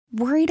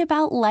Worried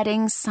about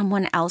letting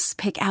someone else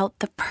pick out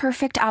the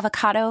perfect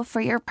avocado for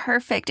your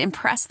perfect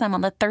impress them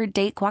on the third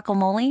date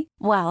guacamole?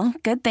 Well,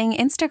 good thing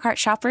Instacart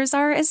shoppers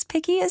are as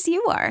picky as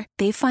you are.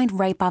 They find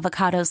ripe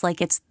avocados like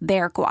it's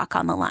their guac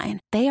on the line.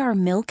 They are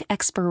milk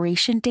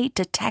expiration date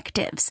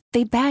detectives.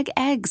 They bag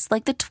eggs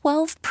like the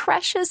 12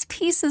 precious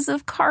pieces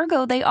of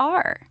cargo they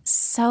are.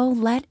 So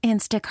let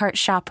Instacart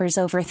shoppers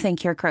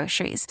overthink your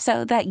groceries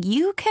so that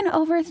you can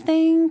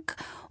overthink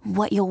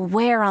what you'll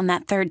wear on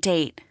that third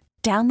date.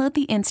 Download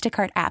the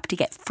Instacart app to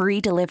get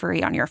free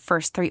delivery on your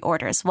first 3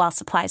 orders while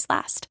supplies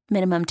last.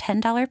 Minimum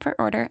 $10 per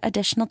order.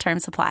 Additional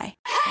terms apply.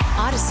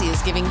 Odyssey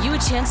is giving you a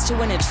chance to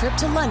win a trip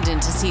to London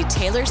to see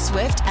Taylor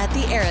Swift at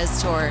the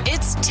Eras Tour.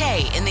 It's Tay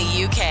in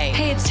the UK.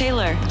 Hey, it's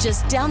Taylor.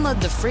 Just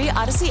download the free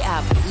Odyssey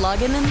app,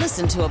 log in and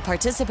listen to a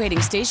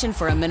participating station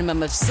for a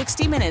minimum of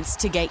 60 minutes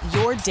to get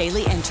your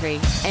daily entry.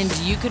 And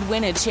you could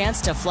win a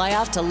chance to fly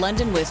off to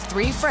London with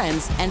 3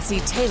 friends and see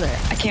Taylor.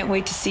 I can't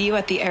wait to see you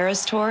at the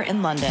Eras Tour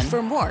in London.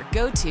 For more,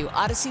 go to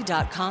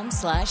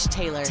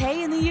odyssey.com/Taylor.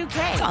 Tay in the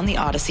UK. It's on the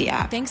Odyssey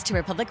app. Thanks to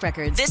Republic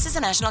Records. This is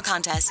a national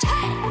contest.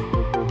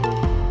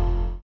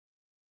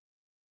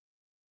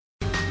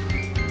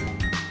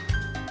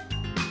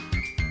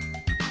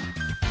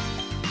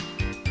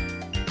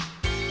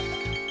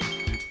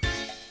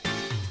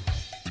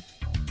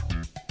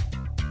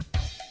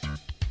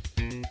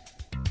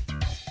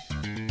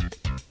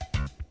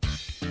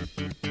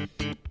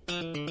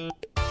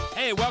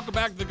 Hey, welcome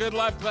back to The Good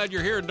Life. Glad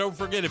you're here. And don't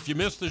forget, if you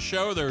missed the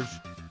show, there's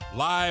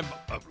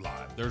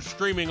there's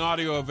streaming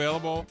audio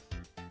available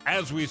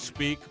as we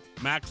speak.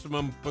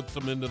 Maximum puts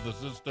them into the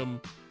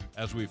system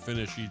as we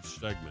finish each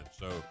segment.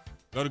 So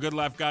go to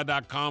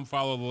goodlifeguy.com,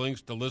 follow the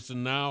links to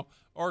listen now,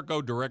 or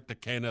go direct to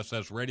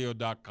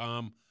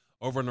knssradio.com.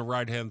 Over on the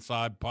right-hand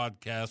side,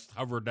 podcast,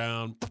 hover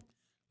down.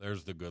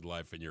 There's The Good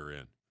Life, and you're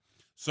in.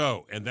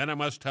 So, and then I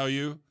must tell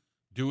you,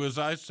 do as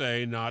I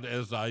say, not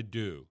as I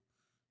do.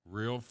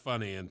 Real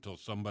funny until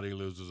somebody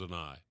loses an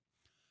eye.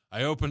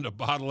 I opened a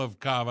bottle of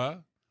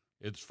cava.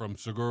 It's from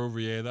Seguro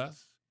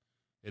Viedas.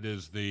 It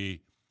is the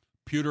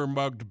pewter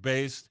mugged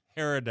based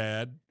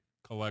Heredad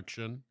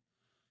collection,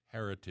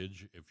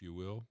 heritage, if you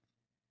will.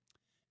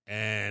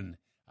 And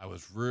I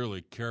was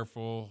really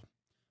careful.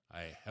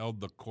 I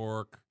held the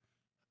cork.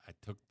 I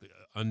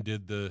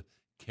undid the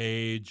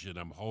cage, and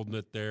I'm holding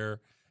it there.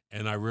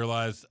 And I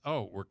realized,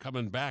 oh, we're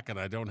coming back, and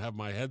I don't have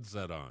my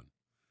headset on.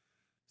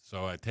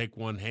 So I take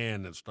one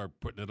hand and start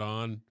putting it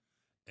on,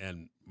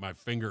 and my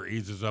finger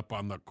eases up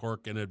on the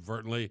cork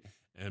inadvertently,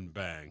 and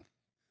bang.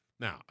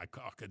 Now,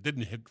 it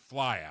didn't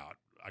fly out.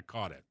 I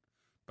caught it.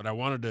 But I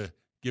wanted to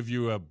give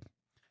you a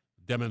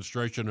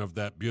demonstration of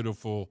that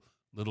beautiful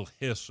little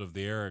hiss of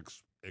the air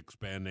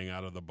expanding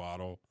out of the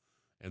bottle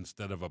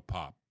instead of a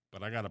pop.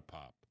 But I got a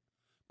pop.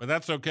 But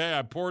that's okay.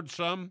 I poured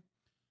some.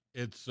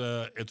 It's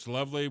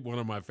lovely, one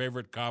of my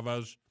favorite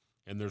cavas,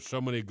 and there's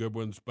so many good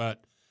ones,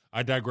 but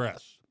I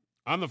digress.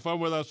 On the phone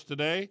with us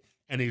today,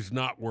 and he's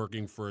not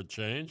working for a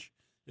change,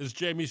 is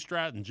Jamie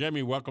Stratton.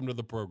 Jamie, welcome to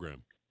the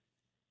program.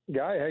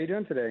 Guy, how you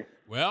doing today?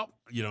 Well,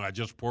 I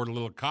just poured a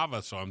little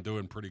cava, so I'm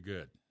doing pretty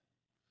good.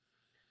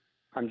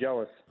 I'm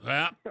jealous.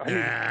 Well,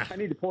 I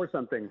need to pour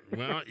something.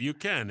 Well, you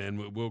can,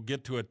 and we'll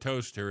get to a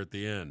toast here at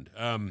the end.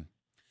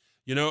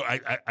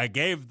 I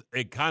gave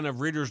a kind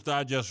of Reader's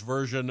Digest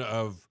version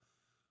of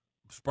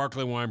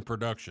sparkling wine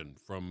production,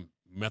 from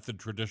method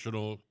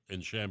traditional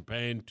and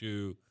champagne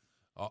to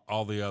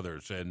all the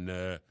others.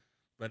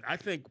 But I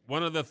think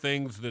one of the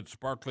things that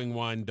sparkling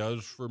wine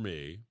does for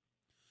me,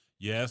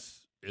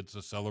 yes, it's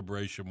a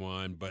celebration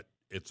wine, but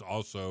it's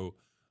also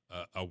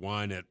a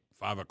wine at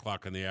 5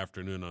 o'clock in the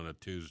afternoon on a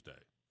Tuesday.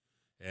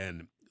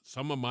 And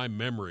some of my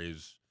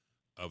memories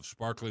of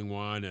sparkling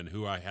wine and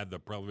who I had the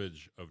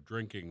privilege of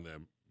drinking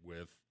them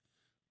with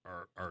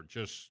are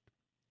just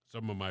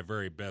some of my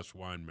very best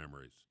wine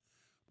memories.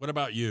 What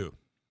about you?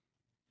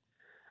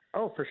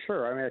 Oh, for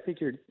sure. I mean, I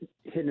think you're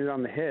hitting it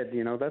on the head.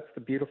 That's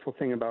the beautiful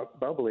thing about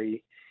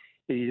Bubbly.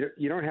 You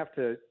don't have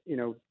to,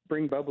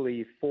 bring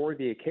Bubbly for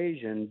the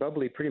occasion.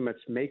 Bubbly pretty much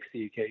makes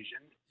the occasion.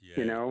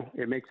 Yeah.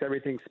 It makes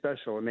everything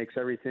special. It makes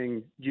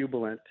everything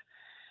jubilant.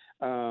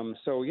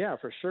 So, yeah,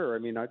 for sure. I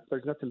mean,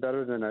 there's nothing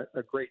better than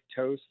a great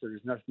toast.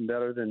 There's nothing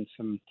better than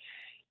some,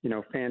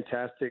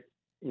 fantastic,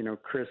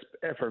 crisp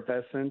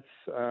effervescence.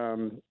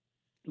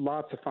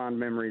 Lots of fond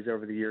memories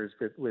over the years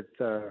with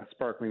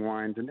sparkling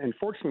wines. And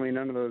fortunately,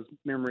 none of those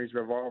memories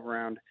revolve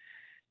around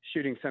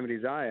shooting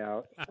somebody's eye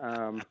out.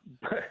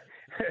 But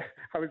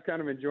I was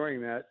kind of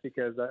enjoying that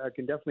because I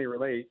can definitely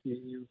relate.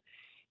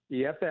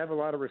 You have to have a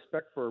lot of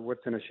respect for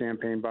what's in a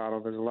champagne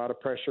bottle. There's a lot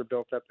of pressure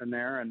built up in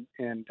there, and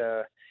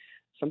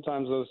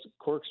sometimes those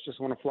corks just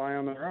want to fly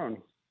on their own.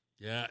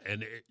 Yeah,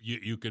 and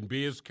you can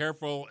be as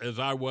careful as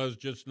I was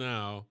just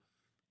now,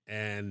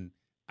 and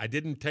I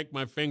didn't take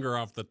my finger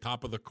off the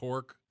top of the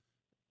cork.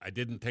 I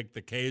didn't take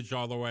the cage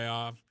all the way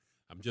off.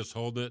 I'm just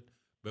holding it.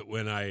 But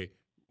when I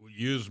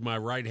used my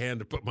right hand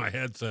to put my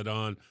headset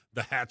on,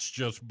 the hatch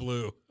just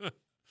blew.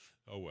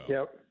 Oh,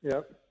 well.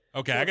 Yep.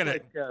 Okay, I got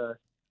to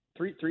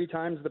three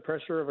times the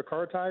pressure of a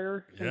car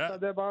tire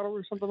inside that bottle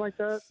or something like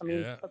that. I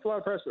mean, that's a lot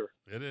of pressure.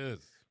 It is.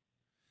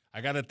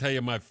 I got to tell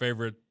you my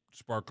favorite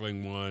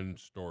sparkling wine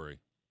story.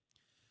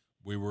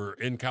 We were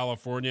in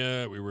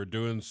California. We were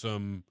doing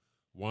some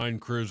wine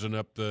cruising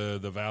up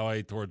the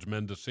valley towards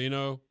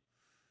Mendocino,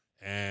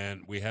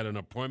 and we had an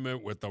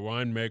appointment with the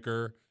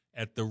winemaker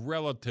at the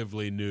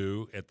relatively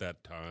new, at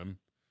that time,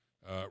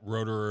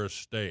 Roederer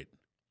Estate.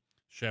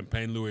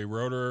 Champagne Louis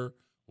Roederer,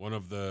 one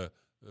of the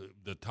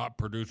top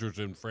producers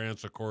in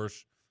France, of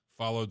course,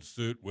 followed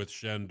suit with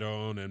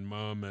Chandon and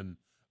Mumm and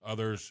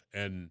others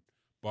and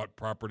bought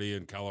property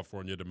in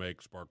California to make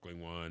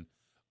sparkling wine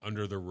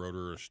under the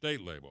Roederer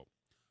Estate label.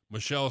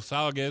 Michel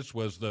Salgues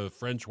was the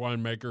French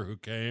winemaker who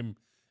came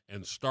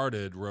and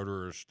started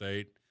Roederer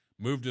Estate,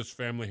 moved his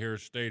family here,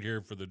 stayed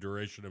here for the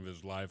duration of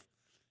his life.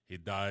 He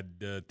died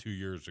 2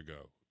 years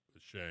ago. A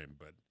shame,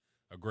 but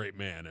a great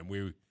man.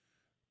 And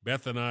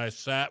Beth and I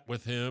sat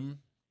with him,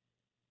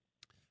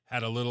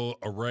 had a little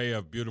array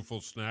of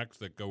beautiful snacks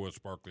that go with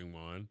sparkling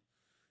wine,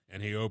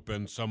 and he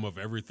opened some of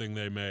everything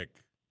they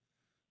make.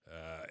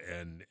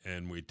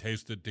 And we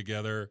tasted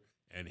together,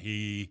 and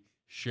he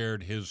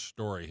shared his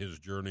story, his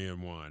journey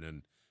in wine.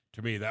 And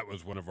to me, that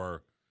was one of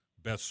our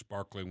best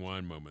sparkling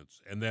wine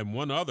moments. And then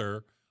one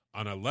other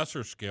on a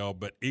lesser scale,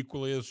 but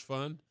equally as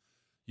fun.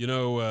 You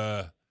know,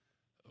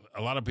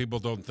 a lot of people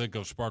don't think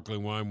of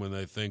sparkling wine when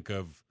they think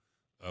of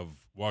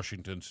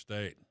Washington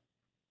State.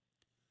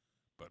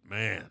 But,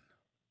 man,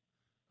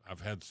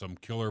 I've had some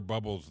killer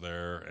bubbles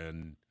there,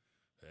 and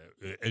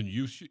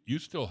you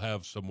still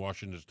have some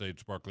Washington State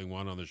sparkling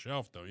wine on the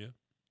shelf, don't you?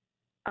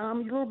 A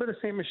little bit of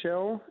St.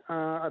 Michel.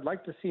 I'd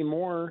like to see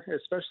more,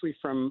 especially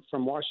from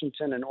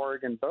Washington and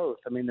Oregon both.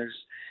 I mean, there's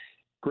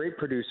great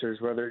producers,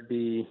 whether it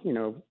be,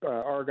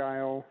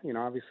 Argyle,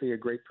 obviously a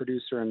great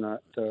producer in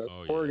the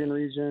Oregon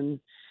region.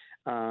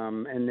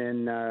 And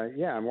then,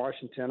 in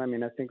Washington, I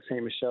mean, I think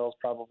St. Michel is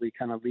probably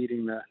kind of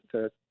leading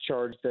the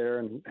charge there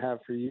and have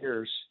for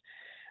years.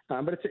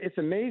 But it's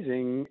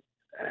amazing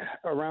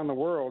around the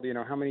world,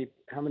 how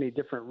many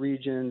different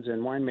regions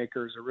and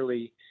winemakers are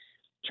really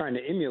trying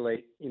to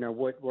emulate,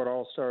 what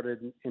all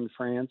started in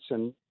France,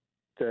 and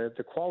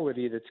the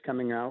quality that's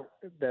coming out.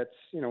 That's,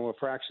 a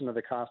fraction of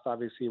the cost,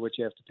 obviously, what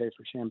you have to pay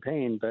for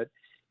champagne, but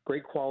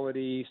great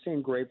quality,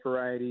 same grape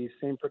variety,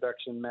 same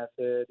production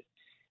method.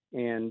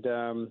 And,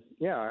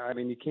 I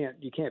mean, you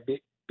can't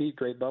beat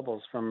great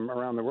bubbles from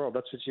around the world.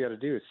 That's what you got to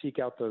do, is seek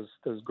out those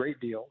great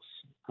deals.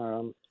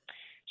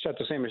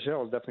 Chateau Saint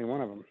Michel is definitely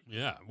one of them.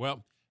 Yeah.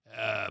 Well,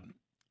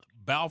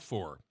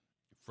 Balfour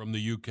from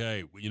the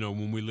UK,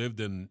 when we lived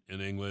in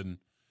England,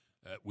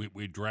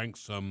 we drank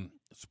some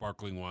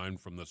sparkling wine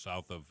from the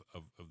south of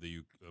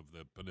the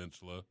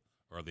peninsula,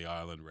 or the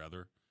island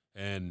rather,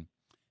 and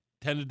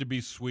tended to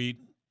be sweet,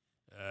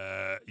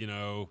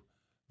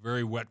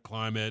 very wet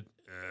climate,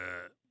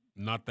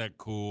 not that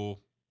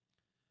cool,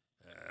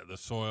 the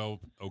soil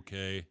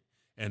okay,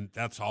 and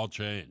that's all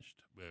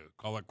changed.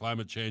 Call it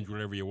climate change,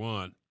 whatever you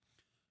want,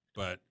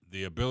 but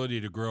the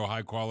ability to grow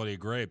high-quality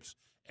grapes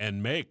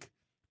and make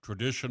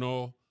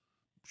traditional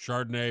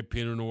Chardonnay,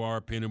 Pinot Noir,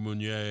 Pinot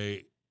Meunier,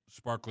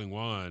 sparkling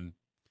wine,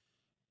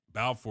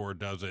 Balfour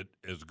does it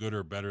as good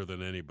or better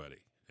than anybody.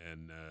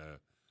 And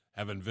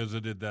having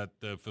visited that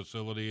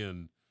facility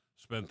and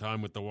spent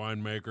time with the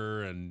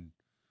winemaker and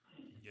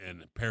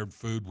paired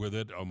food with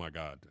it, oh my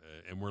God!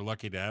 And we're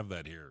lucky to have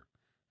that here,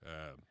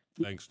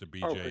 thanks to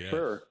BJS. Oh, for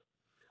sure.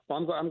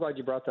 Well, I'm glad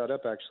you brought that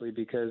up, actually,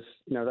 because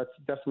that's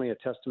definitely a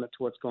testament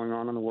to what's going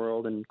on in the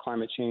world, and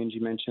climate change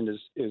you mentioned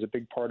is a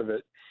big part of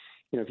it.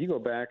 If you go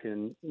back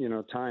in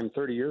time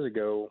 30 years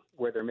ago,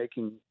 where they're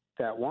making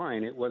that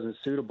wine, it wasn't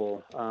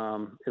suitable.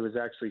 It was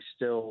actually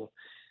still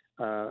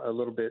a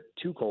little bit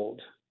too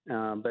cold.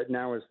 But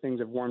now, as things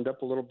have warmed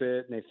up a little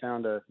bit, and they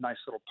found a nice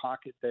little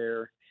pocket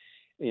there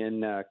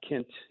in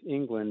Kent,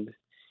 England,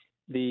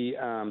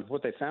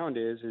 what they found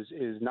is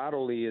not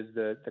only is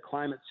the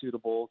climate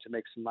suitable to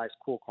make some nice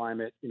cool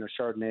climate,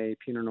 Chardonnay,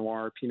 Pinot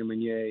Noir, Pinot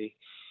Meunier,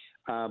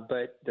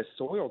 but the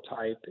soil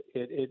type,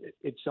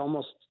 it's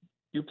almost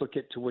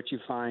duplicate to what you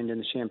find in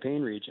the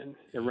Champagne region.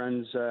 It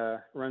runs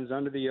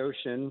under the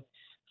ocean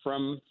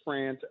from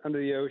France, under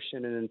the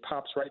ocean, and then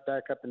pops right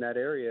back up in that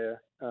area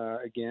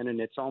again.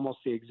 And it's almost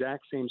the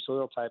exact same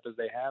soil type as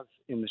they have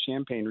in the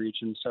Champagne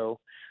region.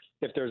 So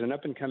if there's an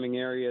up-and-coming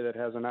area that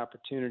has an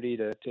opportunity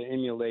to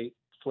emulate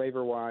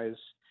flavor-wise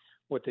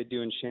what they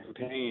do in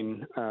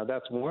Champagne,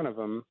 that's one of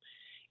them.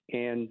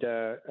 And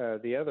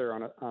the other,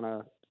 on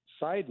a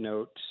side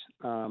note,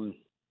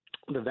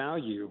 the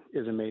value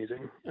is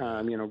amazing.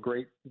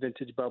 Great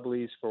vintage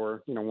bubblies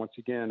for, once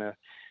again, a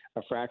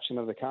fraction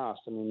of the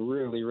cost. I mean,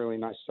 really, really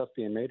nice stuff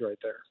being made right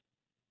there.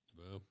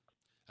 Well,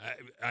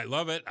 I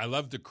love it. I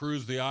love to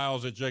cruise the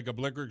aisles at Jacob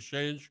Liquor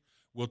Exchange.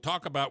 We'll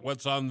talk about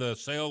what's on the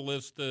sale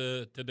list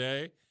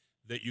today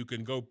that you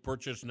can go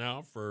purchase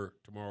now for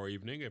tomorrow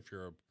evening if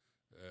you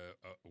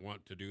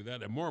want to do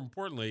that. And more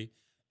importantly,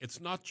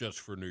 it's not just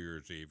for New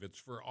Year's Eve. It's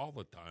for all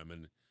the time.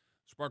 And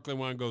sparkling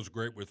wine goes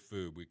great with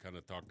food. We kind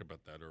of talked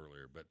about that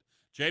earlier. But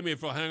Jamie,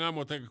 if you'll hang on,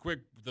 we'll take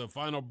the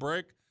final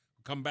break.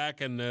 Come back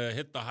and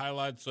hit the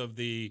highlights of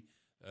the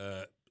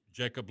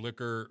Jacob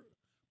Liquor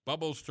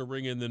Bubbles to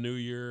ring in the new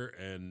year,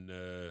 and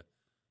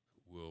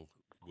we'll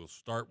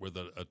start with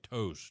a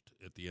toast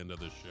at the end of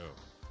the show.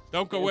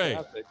 Don't go away.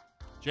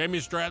 Jamie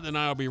Stratton and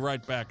I will be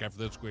right back after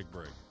this quick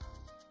break.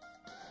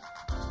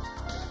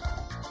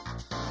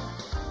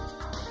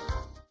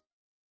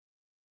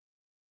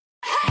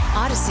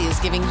 Odyssey is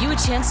giving you a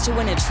chance to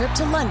win a trip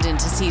to London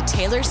to see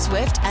Taylor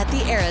Swift at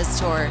the Eras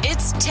Tour.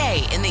 It's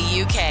Tay in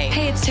the UK.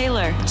 Hey, it's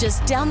Taylor.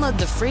 Just download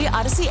the free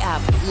Odyssey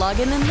app, log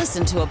in and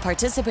listen to a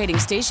participating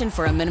station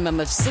for a minimum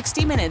of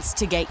 60 minutes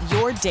to get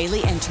your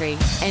daily entry.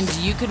 And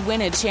you could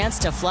win a chance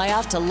to fly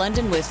off to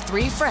London with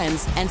 3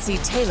 friends and see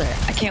Taylor.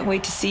 I can't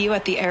wait to see you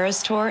at the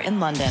Eras Tour in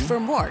London. For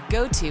more,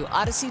 go to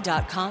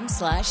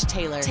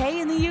odyssey.com/Taylor.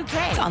 Tay in the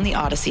UK. It's on the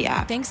Odyssey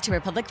app. Thanks to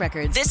Republic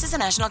Records. This is a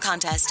national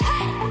contest.